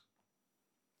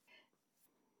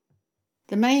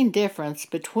The main difference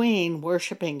between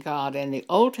worshiping God in the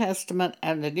Old Testament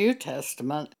and the New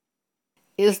Testament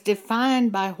is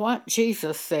defined by what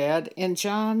Jesus said in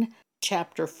John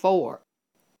chapter 4.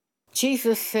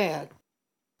 Jesus said,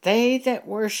 "They that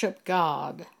worship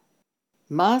God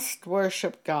must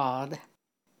worship God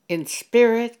in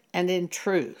spirit and in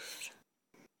truth."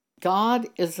 God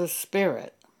is a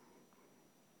spirit.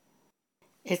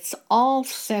 It's all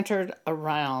centered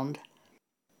around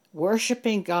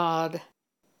worshiping God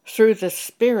through the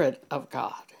Spirit of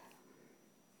God.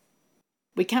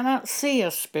 We cannot see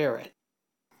a spirit.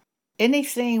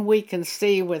 Anything we can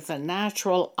see with a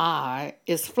natural eye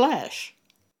is flesh.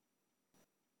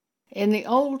 In the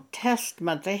Old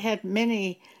Testament, they had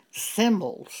many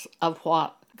symbols of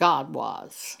what God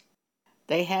was.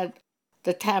 They had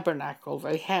the tabernacle,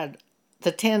 they had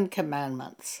the 10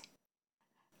 Commandments.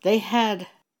 They had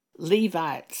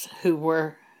Levites who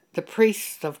were the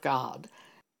priests of God.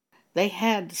 They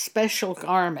had special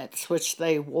garments which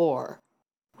they wore,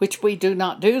 which we do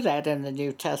not do that in the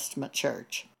New Testament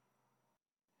church.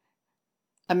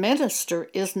 A minister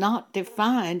is not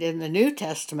defined in the New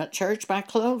Testament church by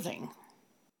clothing.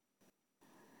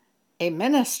 A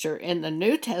minister in the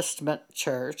New Testament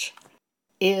church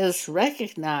is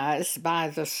recognized by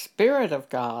the Spirit of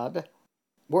God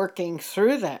working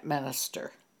through that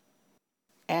minister.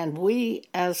 And we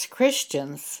as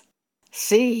Christians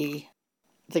see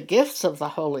the gifts of the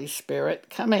Holy Spirit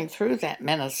coming through that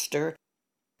minister,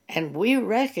 and we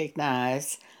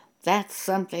recognize that's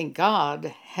something God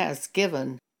has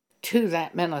given to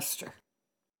that minister.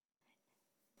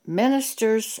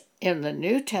 Ministers in the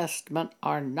New Testament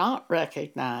are not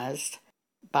recognized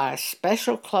by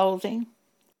special clothing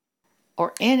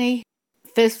or any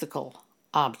physical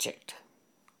object.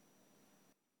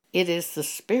 It is the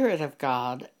Spirit of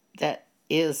God that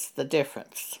is the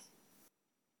difference.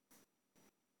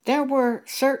 There were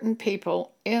certain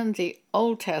people in the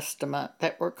Old Testament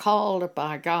that were called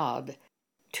by God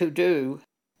to do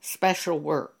special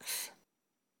works.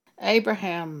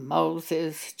 Abraham,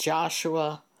 Moses,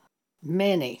 Joshua,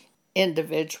 many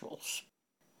individuals.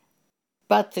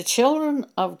 But the children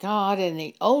of God in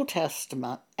the Old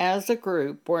Testament as a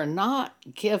group were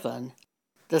not given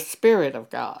the Spirit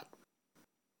of God.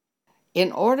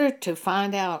 In order to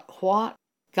find out what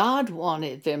God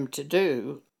wanted them to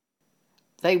do,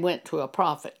 they went to a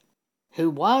prophet who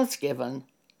was given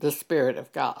the Spirit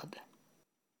of God.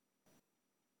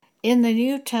 In the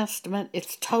New Testament,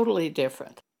 it's totally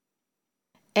different.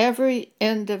 Every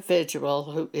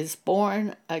individual who is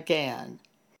born again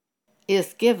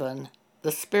is given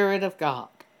the Spirit of God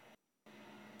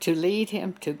to lead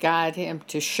him, to guide him,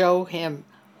 to show him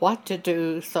what to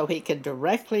do so he can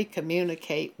directly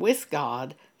communicate with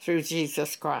God through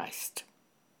Jesus Christ.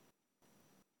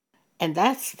 And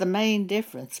that's the main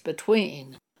difference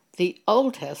between the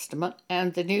Old Testament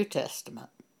and the New Testament.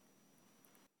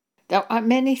 There are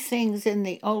many things in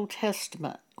the Old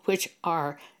Testament which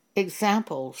are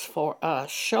examples for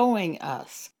us, showing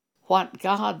us what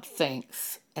God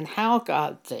thinks and how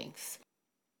God thinks,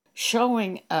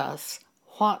 showing us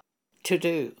what to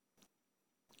do.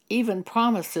 Even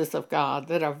promises of God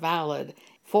that are valid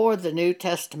for the New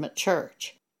Testament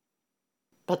church.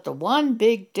 But the one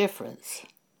big difference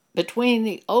between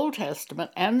the Old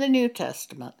Testament and the New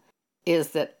Testament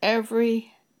is that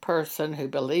every person who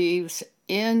believes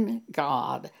in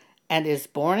God and is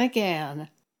born again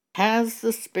has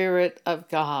the Spirit of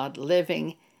God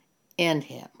living in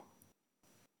him.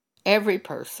 Every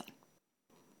person.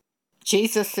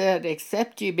 Jesus said,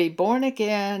 "Except you be born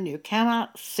again, you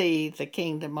cannot see the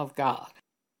kingdom of God."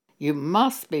 You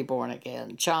must be born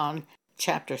again. John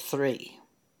chapter 3.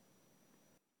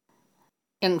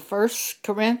 In 1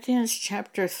 Corinthians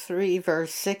chapter 3,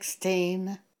 verse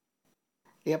 16,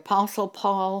 the Apostle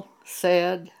Paul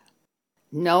said,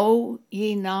 "Know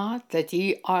ye not that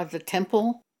ye are the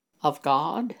temple of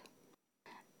God,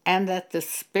 and that the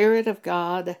Spirit of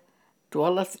God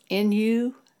dwelleth in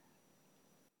you?"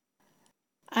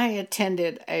 I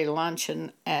attended a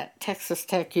luncheon at Texas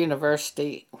Tech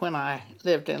University when I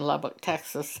lived in Lubbock,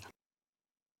 Texas.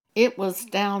 It was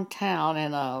downtown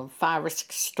in a 5 or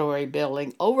 6 story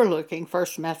building overlooking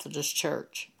First Methodist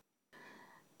Church.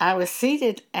 I was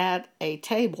seated at a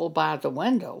table by the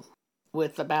window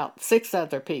with about 6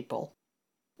 other people.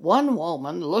 One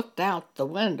woman looked out the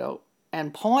window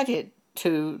and pointed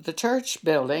to the church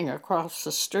building across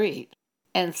the street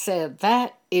and said,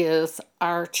 "That is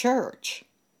our church."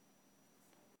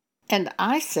 And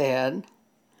I said,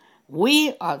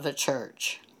 "We are the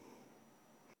church."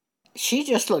 She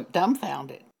just looked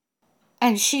dumbfounded.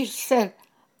 And she said,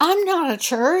 "I'm not a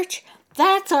church.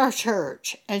 That's our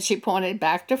church. And she pointed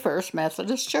back to First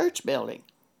Methodist Church building.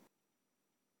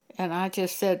 And I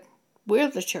just said, we're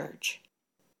the church.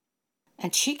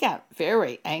 And she got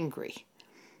very angry.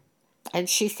 And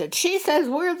she said, she says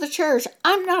we're the church.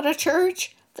 I'm not a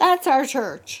church. That's our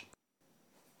church.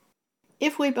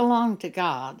 If we belong to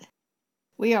God,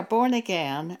 we are born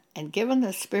again and given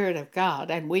the Spirit of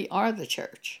God, and we are the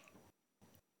church.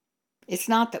 It's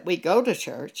not that we go to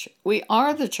church. We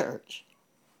are the church.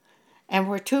 And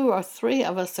where 2 or 3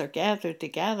 of us are gathered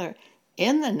together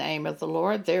in the name of the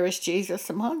Lord, there is Jesus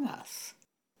among us.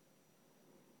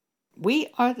 We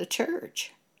are the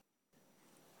church.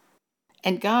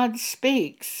 And God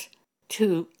speaks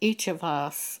to each of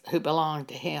us who belong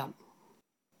to Him.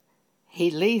 He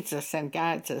leads us and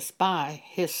guides us by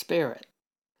His Spirit.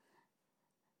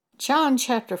 John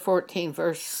chapter 14,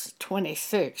 verse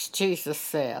 26, Jesus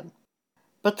said,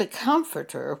 "But the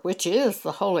Comforter, which is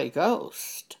the Holy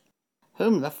Ghost,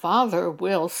 whom the Father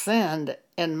will send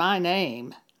in my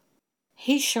name,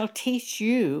 He shall teach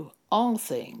you all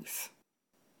things,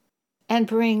 and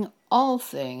bring all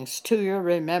things to your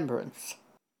remembrance,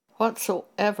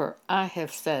 whatsoever I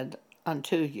have said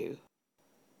unto you."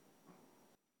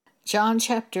 John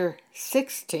chapter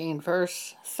 16,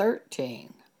 verse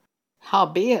 13,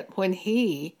 "Howbeit, when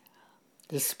He,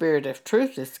 the Spirit of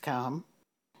truth, is come,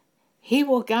 He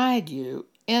will guide you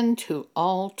into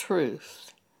all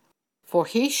truth. For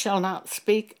He shall not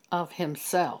speak of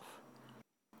Himself,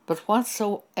 but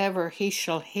whatsoever He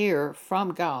shall hear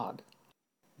from God,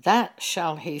 that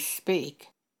shall He speak,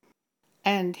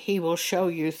 and He will show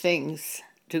you things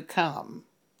to come."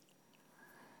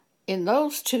 In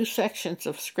those 2 sections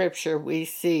of Scripture, we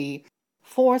see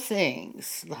 4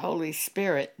 things the Holy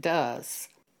Spirit does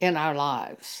in our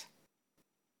lives.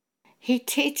 He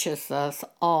teaches us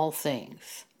all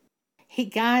things. He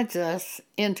guides us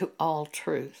into all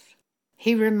truth.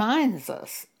 He reminds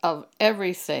us of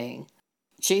everything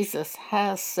Jesus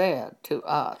has said to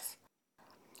us,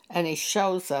 and He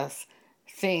shows us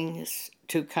things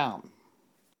to come.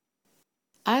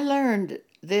 I learned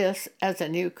this as a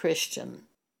new Christian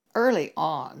early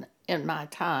on in my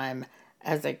time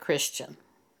as a Christian,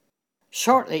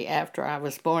 shortly after I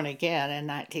was born again in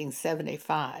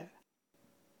 1975.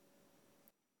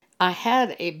 I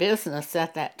had a business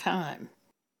at that time.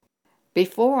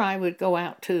 Before I would go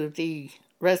out to the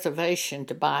reservation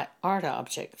to buy art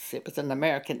objects, it was an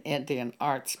American Indian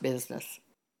arts business,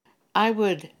 I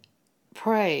would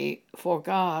pray for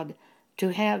God to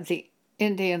have the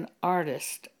Indian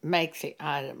artist make the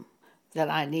item that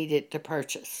I needed to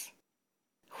purchase.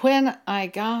 When I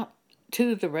got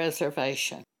to the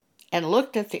reservation and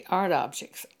looked at the art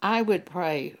objects, I would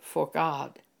pray for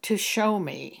God to show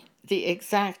me the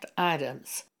exact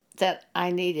items that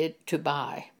I needed to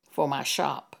buy for my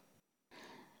shop.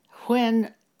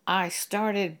 When I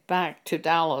started back to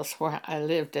Dallas, where I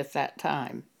lived at that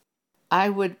time, I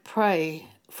would pray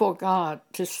for God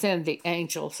to send the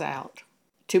angels out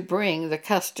to bring the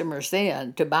customers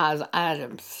in to buy the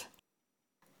items.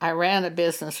 I ran a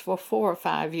business for 4 or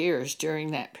 5 years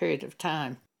during that period of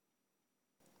time.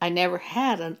 I never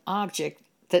had an object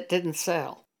that didn't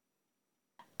sell.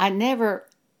 I never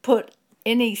put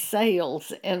any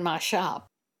sales in my shop.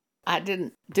 I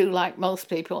didn't do like most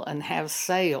people and have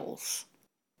sales.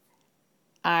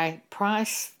 I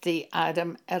priced the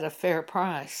item at a fair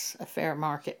price, a fair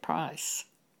market price.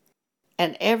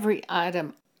 And every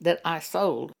item that I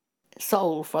sold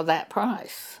for that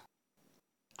price.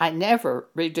 I never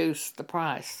reduced the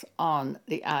price on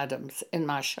the items in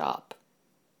my shop.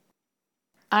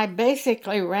 I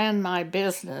basically ran my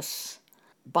business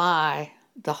by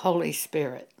the Holy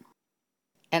Spirit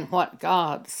and what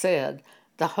God said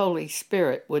the Holy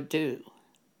Spirit would do.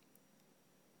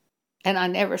 And I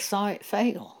never saw it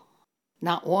fail,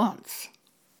 not once.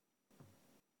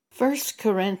 1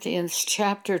 Corinthians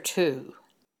chapter 2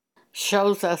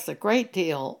 shows us a great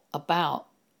deal about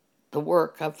the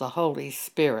work of the Holy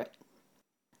Spirit.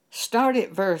 Start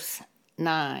at verse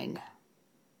 9.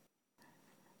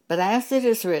 "But as it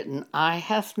is written, eye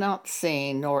hath not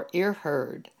seen, nor ear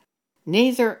heard,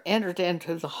 neither entered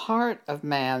into the heart of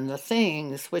man the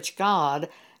things which God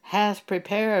hath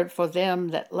prepared for them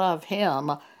that love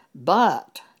Him,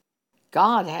 but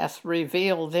God hath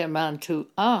revealed them unto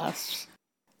us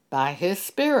by His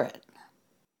Spirit.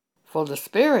 For the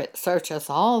Spirit searcheth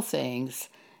all things,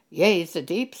 yea, the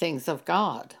deep things of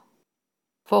God.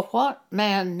 For what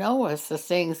man knoweth the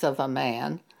things of a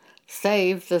man,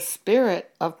 save the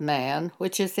spirit of man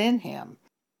which is in him?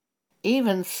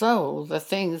 Even so the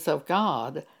things of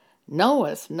God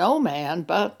knoweth no man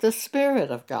but the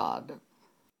Spirit of God.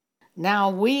 Now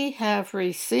we have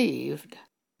received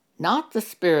not the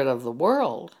spirit of the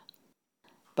world,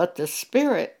 but the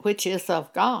Spirit which is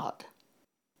of God,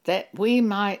 that we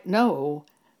might know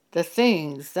the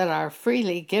things that are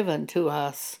freely given to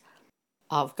us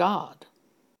of God.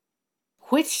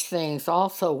 Which things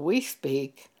also we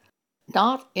speak,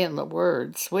 not in the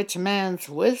words which man's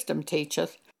wisdom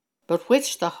teacheth, but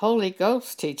which the Holy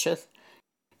Ghost teacheth,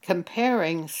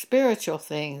 comparing spiritual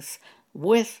things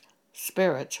with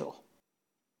spiritual.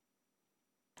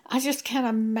 I just can't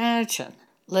imagine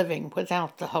living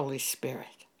without the Holy Spirit.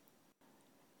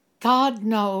 God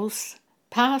knows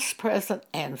past, present,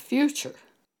 and future.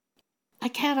 I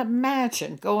can't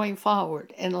imagine going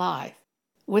forward in life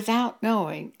without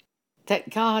knowing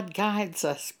that God guides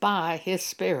us by His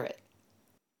Spirit.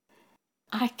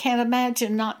 I can't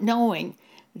imagine not knowing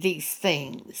these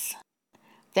things,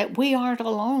 that we aren't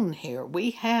alone here.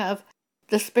 We have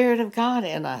the Spirit of God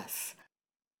in us.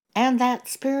 And that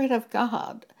Spirit of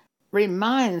God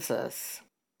reminds us,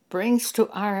 brings to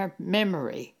our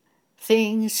memory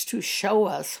things to show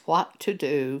us what to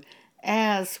do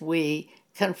as we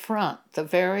confront the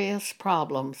various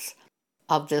problems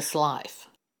of this life.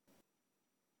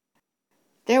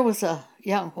 There was a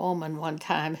young woman one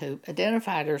time who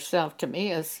identified herself to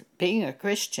me as being a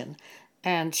Christian,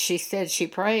 and she said she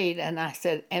prayed, and I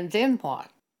said, and then what?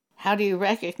 How do you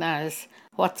recognize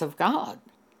what's of God?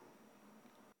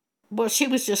 Well, she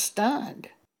was just stunned.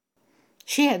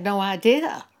 She had no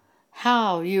idea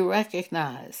how you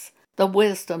recognize the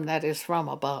wisdom that is from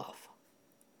above.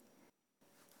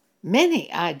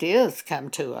 Many ideas come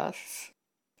to us.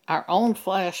 Our own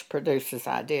flesh produces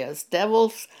ideas.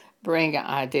 Devils bring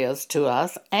ideas to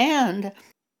us, and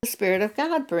the Spirit of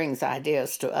God brings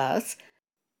ideas to us.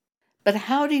 But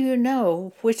how do you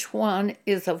know which one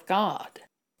is of God?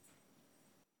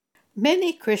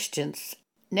 Many Christians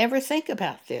never think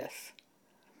about this.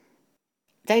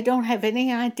 They don't have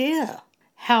any idea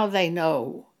how they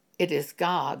know it is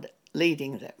God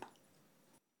leading them.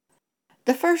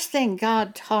 The first thing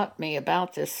God taught me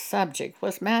about this subject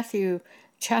was Matthew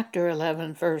chapter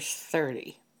 11, verse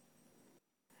 30.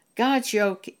 God's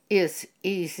yoke is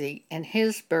easy and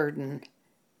His burden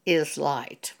is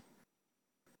light.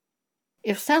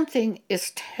 If something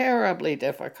is terribly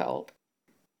difficult,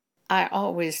 I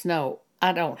always know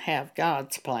I don't have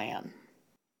God's plan.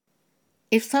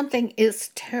 If something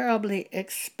is terribly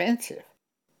expensive,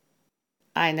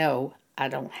 I know I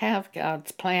don't have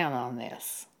God's plan on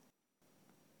this.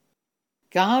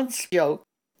 God's yoke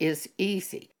is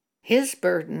easy. His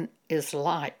burden is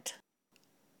light.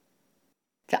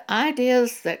 The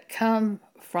ideas that come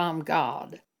from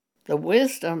God, the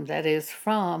wisdom that is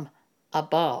from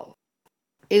above,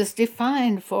 is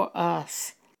defined for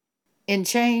us in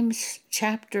James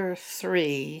chapter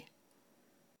 3,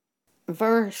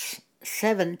 verse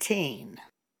 17.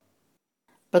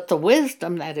 But the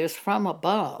wisdom that is from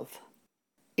above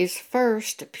is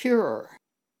first pure,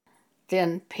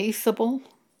 then peaceable,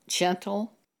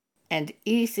 gentle, and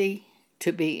easy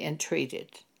to be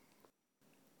entreated,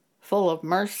 full of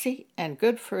mercy and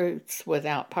good fruits,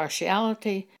 without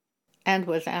partiality and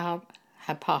without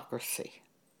hypocrisy.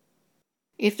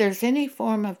 If there's any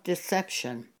form of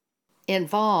deception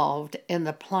involved in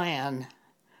the plan,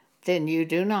 then you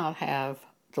do not have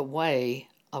the way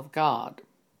of God.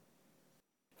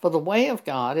 For the way of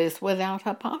God is without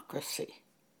hypocrisy.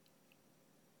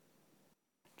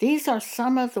 These are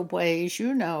some of the ways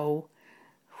you know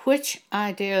which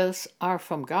ideas are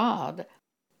from God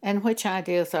and which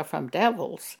ideas are from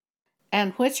devils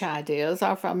and which ideas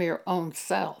are from your own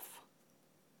self.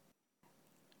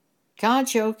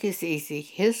 God's yoke is easy,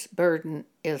 His burden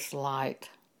is light.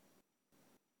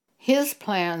 His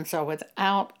plans are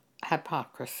without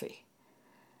hypocrisy.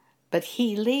 But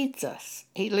He leads us.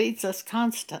 He leads us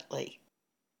constantly.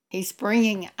 He's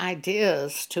bringing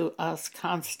ideas to us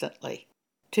constantly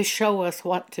to show us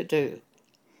what to do.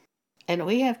 And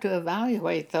we have to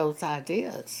evaluate those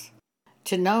ideas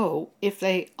to know if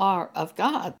they are of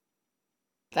God.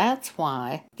 That's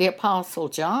why the Apostle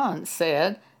John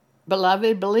said,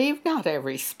 "Beloved, believe not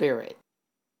every spirit."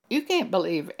 You can't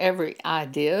believe every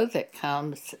idea that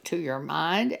comes to your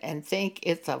mind and think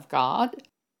it's of God.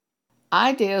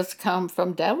 Ideas come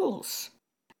from devils.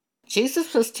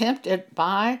 Jesus was tempted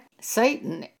by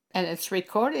Satan, and it's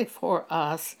recorded for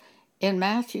us in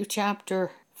Matthew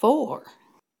chapter 4.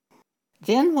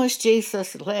 Then was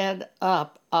Jesus led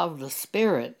up of the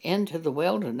Spirit into the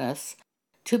wilderness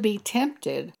to be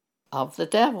tempted of the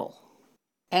devil.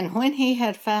 And when he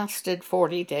had fasted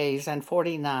 40 days and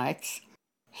 40 nights,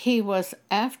 he was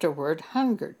afterward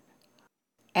hungered.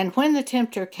 And when the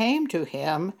tempter came to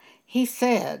him, he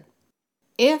said,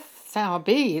 "If thou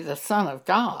be the Son of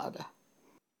God,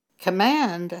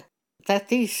 command that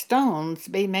these stones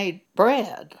be made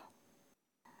bread.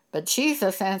 But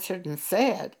Jesus answered and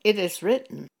said, It is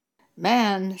written,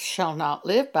 Man shall not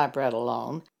live by bread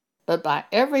alone, but by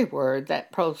every word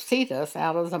that proceedeth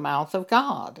out of the mouth of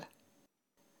God.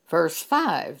 Verse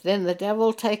 5, Then the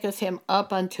devil taketh him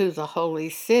up unto the holy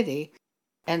city,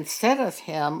 and setteth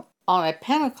him on a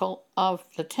pinnacle of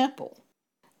the temple,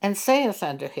 and saith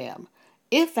unto him,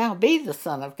 If thou be the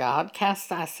Son of God, cast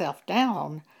thyself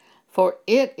down, for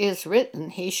it is written,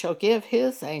 He shall give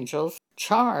his angels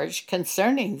charge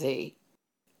concerning thee,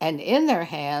 and in their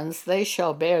hands they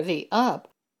shall bear thee up,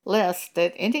 lest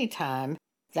at any time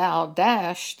thou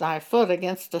dash thy foot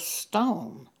against a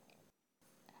stone.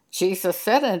 Jesus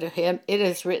said unto him, It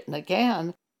is written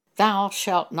again, Thou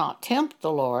shalt not tempt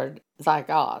the Lord thy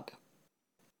God.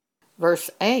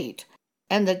 Verse 8,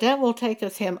 And the devil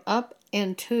taketh him up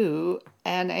into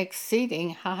an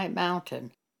exceeding high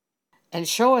mountain, and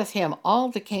showeth him all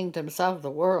the kingdoms of the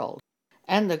world,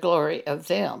 and the glory of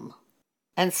them,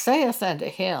 and saith unto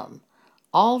him,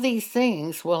 All these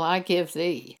things will I give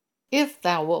thee, if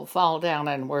thou wilt fall down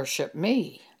and worship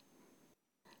me.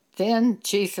 Then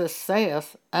Jesus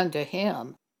saith unto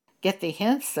him, Get thee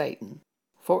hence, Satan,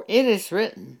 for it is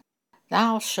written,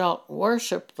 Thou shalt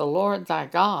worship the Lord thy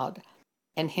God,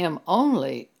 and him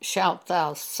only shalt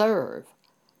thou serve.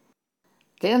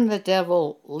 Then the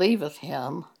devil leaveth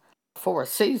him for a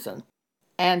season,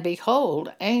 and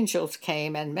behold, angels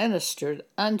came and ministered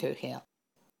unto him.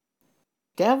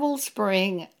 Devils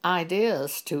bring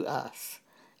ideas to us,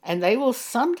 and they will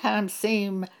sometimes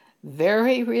seem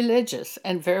very religious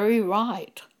and very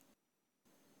right.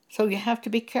 So you have to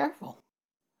be careful.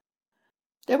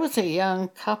 There was a young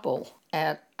couple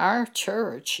at our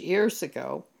church years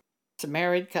ago. It's a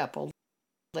married couple.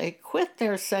 They quit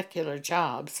their secular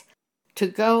jobs to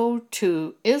go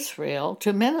to Israel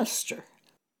to minister,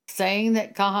 saying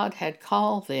that God had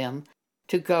called them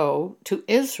to go to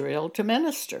Israel to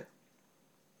minister.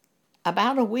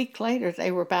 About a week later,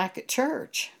 they were back at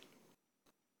church.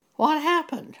 What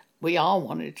happened? We all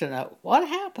wanted to know. What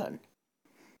happened?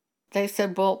 They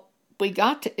said, Well, we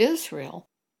got to Israel.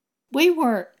 We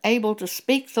weren't able to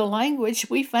speak the language.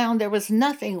 We found there was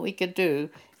nothing we could do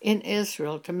in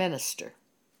Israel to minister.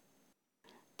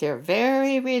 They're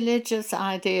very religious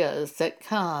ideas that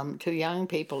come to young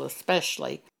people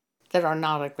especially that are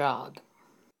not of God.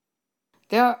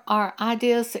 There are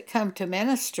ideas that come to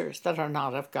ministers that are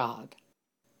not of God.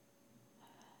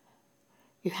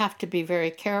 You have to be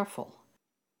very careful.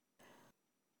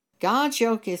 God's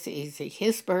yoke is easy.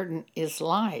 His burden is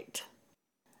light.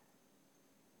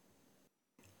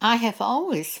 I have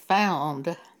always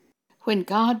found when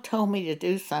God told me to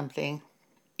do something,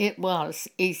 it was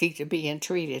easy to be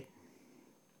entreated.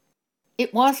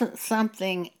 It wasn't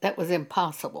something that was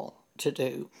impossible to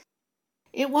do.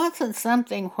 It wasn't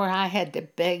something where I had to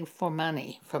beg for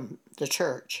money from the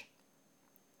church.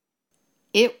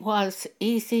 It was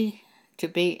easy to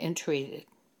be entreated.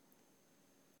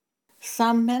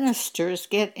 Some ministers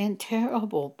get in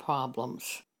terrible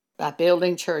problems by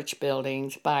building church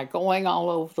buildings, by going all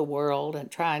over the world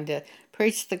and trying to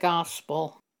preach the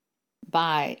gospel,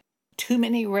 by too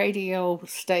many radio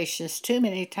stations, too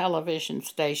many television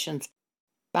stations,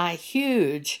 by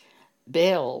huge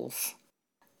bills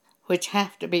which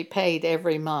have to be paid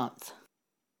every month.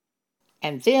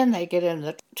 And then they get in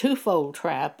the twofold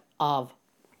trap of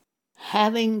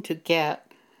having to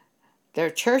get their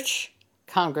church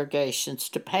congregations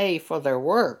to pay for their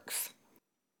works.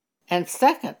 And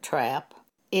second trap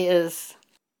is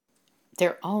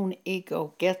their own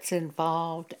ego gets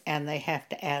involved and they have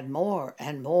to add more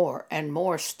and more and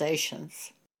more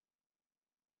stations.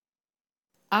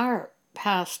 Our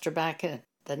pastor back in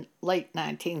the late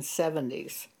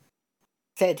 1970s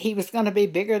said he was going to be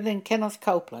bigger than Kenneth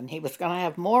Copeland. He was going to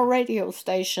have more radio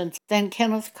stations than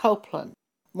Kenneth Copeland,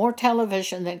 more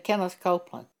television than Kenneth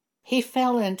Copeland. He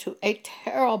fell into a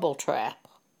terrible trap.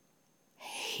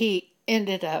 He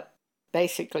ended up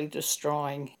basically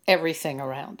destroying everything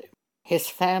around him. His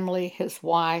family, his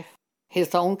wife,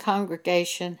 his own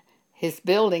congregation, his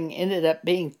building ended up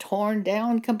being torn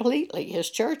down completely, his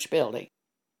church building.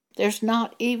 There's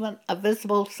not even a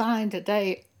visible sign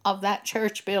today of that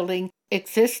church building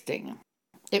existing.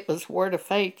 It was Word of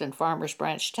Faith in Farmers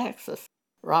Branch, Texas.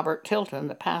 Robert Tilton,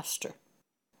 the pastor.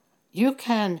 You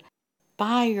can,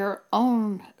 by your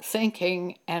own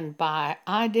thinking and by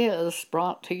ideas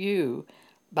brought to you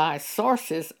by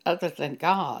sources other than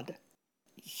God,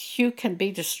 you can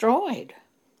be destroyed.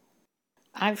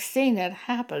 I've seen it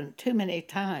happen too many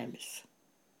times.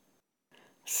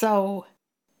 So,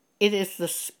 it is the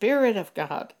Spirit of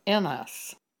God in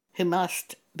us who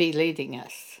must be leading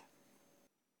us.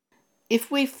 If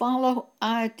we follow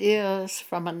ideas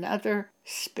from another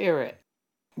spirit,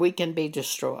 we can be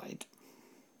destroyed.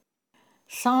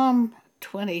 Psalm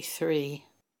 23,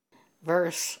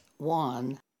 verse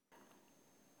 1,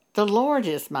 "The Lord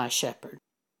is my shepherd."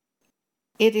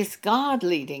 It is God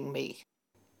leading me.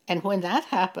 And when that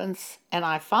happens and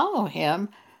I follow him,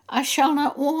 I shall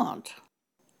not want.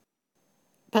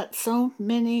 But so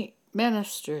many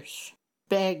ministers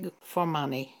beg for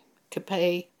money to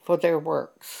pay for their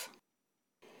works.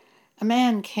 A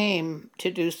man came to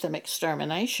do some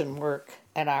extermination work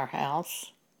at our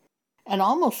house, and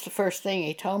almost the first thing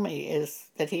he told me is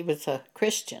that he was a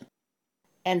Christian.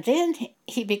 And then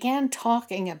he began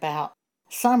talking about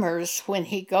summers when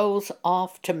he goes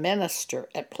off to minister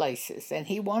at places, and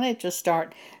he wanted to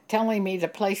start telling me the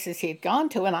places he'd gone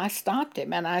to, and I stopped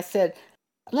him and I said,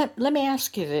 let me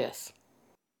ask you this.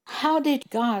 How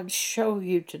did God show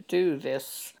you to do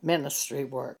this ministry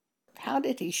work? How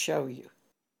did he show you?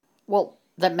 Well,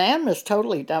 the man was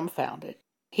totally dumbfounded.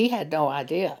 He had no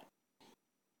idea.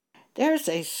 There's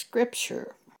a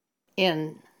scripture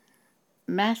in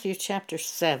Matthew chapter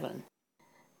 7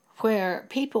 where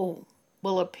people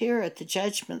will appear at the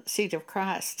judgment seat of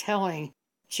Christ telling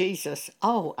Jesus,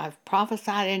 "Oh, I've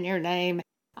prophesied in your name.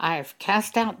 I've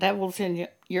cast out devils in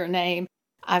your name.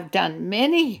 I've done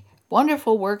many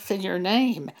wonderful works in your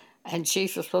name." And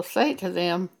Jesus will say to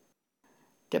them,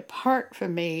 "Depart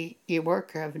from me, you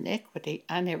worker of iniquity.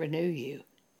 I never knew you."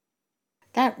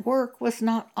 That work was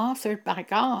not authored by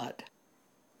God.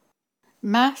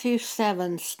 Matthew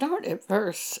 7, start at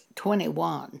verse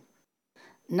 21.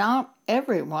 "Not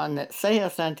everyone that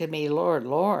saith unto me, Lord,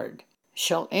 Lord,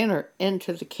 shall enter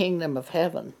into the kingdom of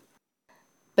heaven,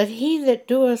 but he that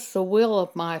doeth the will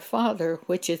of my Father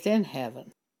which is in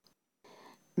heaven.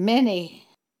 Many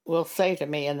will say to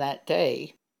me in that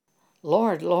day,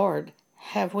 Lord, Lord,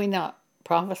 have we not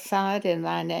prophesied in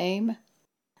thy name?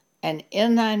 And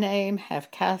in thy name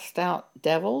have cast out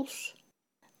devils?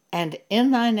 And in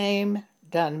thy name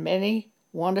done many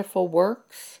wonderful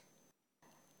works?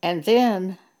 And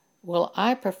then will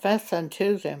I profess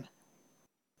unto them,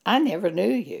 I never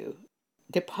knew you.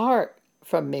 Depart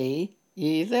from me,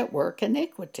 ye that work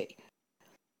iniquity."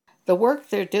 The work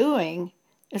they're doing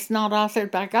is not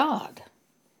authored by God.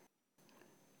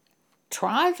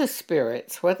 Try the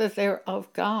spirits, whether they're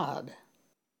of God.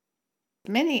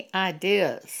 Many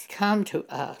ideas come to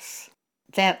us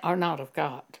that are not of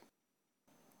God.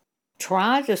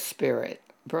 Try the spirit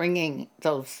bringing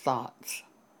those thoughts.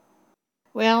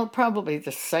 Well, probably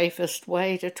the safest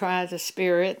way to try the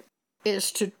spirit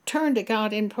is to turn to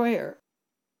God in prayer.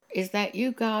 Is that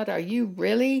you, God? Are you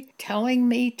really telling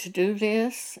me to do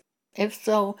this? If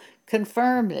so,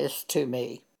 confirm this to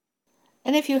me.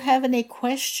 And if you have any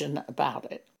question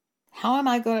about it, how am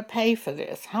I going to pay for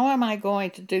this? How am I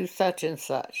going to do such and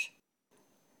such?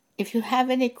 If you have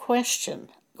any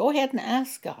question, go ahead and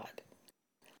ask God.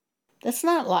 That's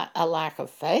not a lack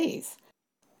of faith.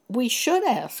 We should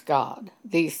ask God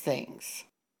these things.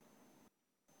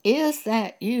 Is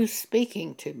that you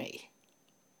speaking to me?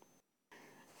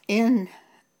 In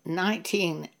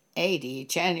 1980,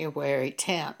 January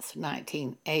 10th,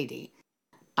 1980,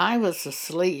 I was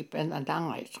asleep in the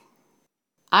night.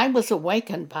 I was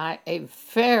awakened by a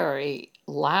very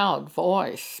loud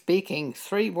voice speaking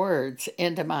 3 words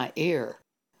into my ear.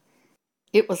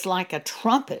 It was like a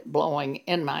trumpet blowing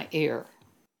in my ear.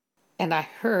 And I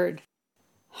heard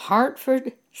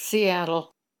Hartford,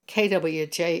 Seattle,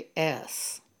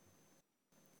 KWJS.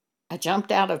 I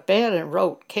jumped out of bed and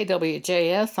wrote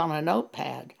KWJS on a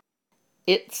notepad.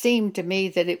 It seemed to me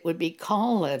that it would be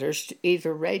call letters to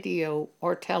either radio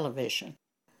or television.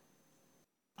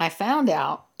 I found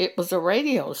out it was a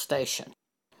radio station,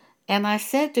 and I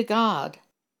said to God,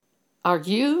 "Are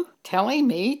you telling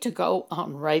me to go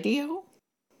on radio?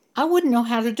 I wouldn't know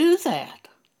how to do that."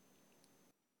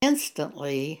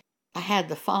 Instantly, I had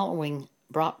the following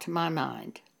brought to my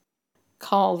mind: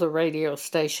 call the radio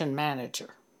station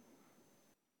manager.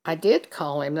 I did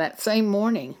call him that same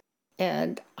morning,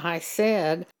 and I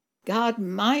said, "God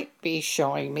might be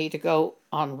showing me to go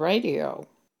on radio.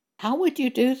 How would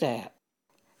you do that?"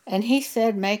 And he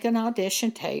said, "Make an audition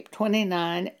tape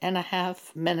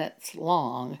 29.5 minutes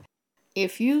long.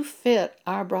 If you fit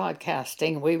our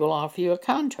broadcasting, we will offer you a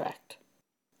contract."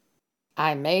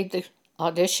 I made the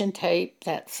audition tape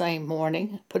that same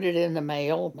morning, put it in the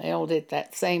mail, mailed it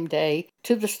that same day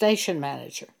to the station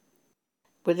manager.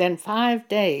 Within 5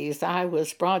 days, I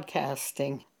was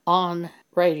broadcasting on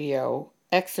radio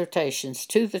exhortations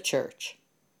to the church.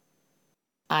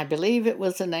 I believe it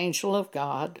was an angel of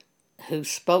God who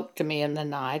spoke to me in the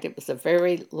night. It was a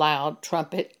very loud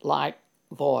trumpet-like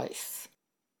voice.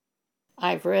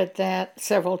 I've read that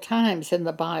several times in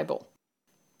the Bible,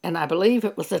 and I believe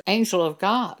it was an angel of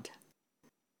God.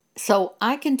 So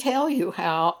I can tell you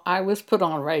how I was put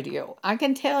on radio. I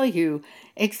can tell you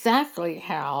exactly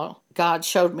how God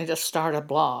showed me to start a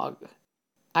blog.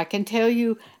 I can tell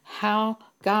you how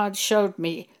God showed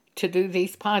me to do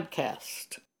these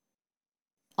podcasts.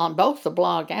 On both the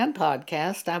blog and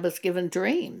podcast, I was given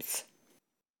dreams.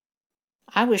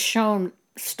 I was shown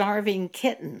starving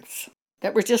kittens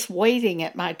that were just waiting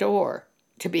at my door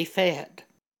to be fed.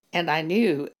 And I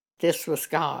knew this was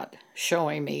God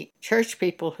showing me church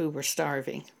people who were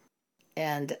starving.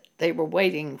 And they were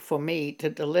waiting for me to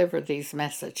deliver these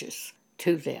messages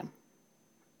to them.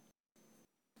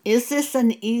 Is this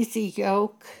an easy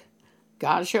yoke?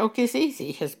 God's yoke is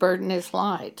easy. His burden is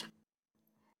light.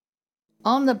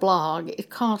 On the blog,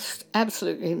 it costs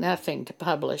absolutely nothing to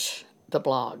publish the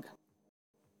blog.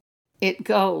 It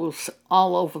goes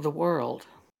all over the world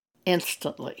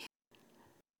instantly.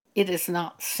 It is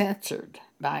not censored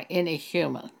by any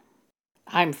human.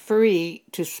 I'm free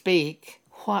to speak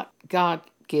what God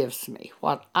gives me,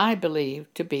 what I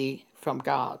believe to be from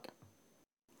God.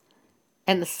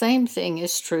 And the same thing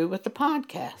is true with the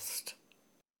podcast.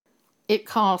 It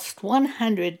costs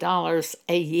 $100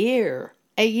 a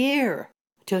year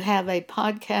to have a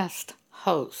podcast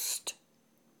host.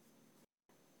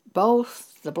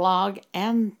 Both the blog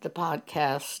and the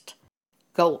podcast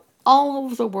go all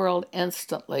over the world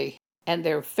instantly, and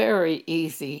they're very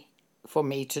easy for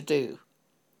me to do.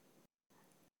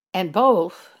 And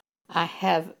both, I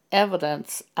have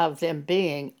evidence of them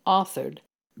being authored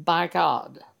by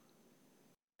God.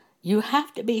 You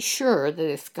have to be sure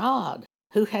that it's God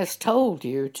who has told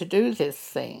you to do this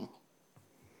thing.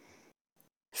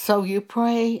 So you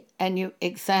pray and you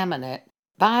examine it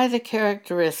by the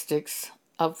characteristics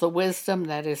of the wisdom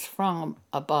that is from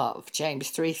above, James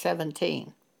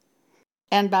 3:17.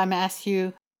 And by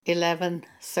Matthew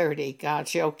 11:30,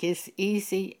 God's yoke is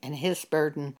easy and his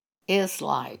burden is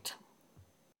light.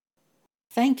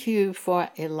 Thank you for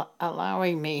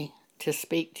allowing me to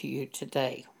speak to you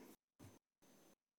today.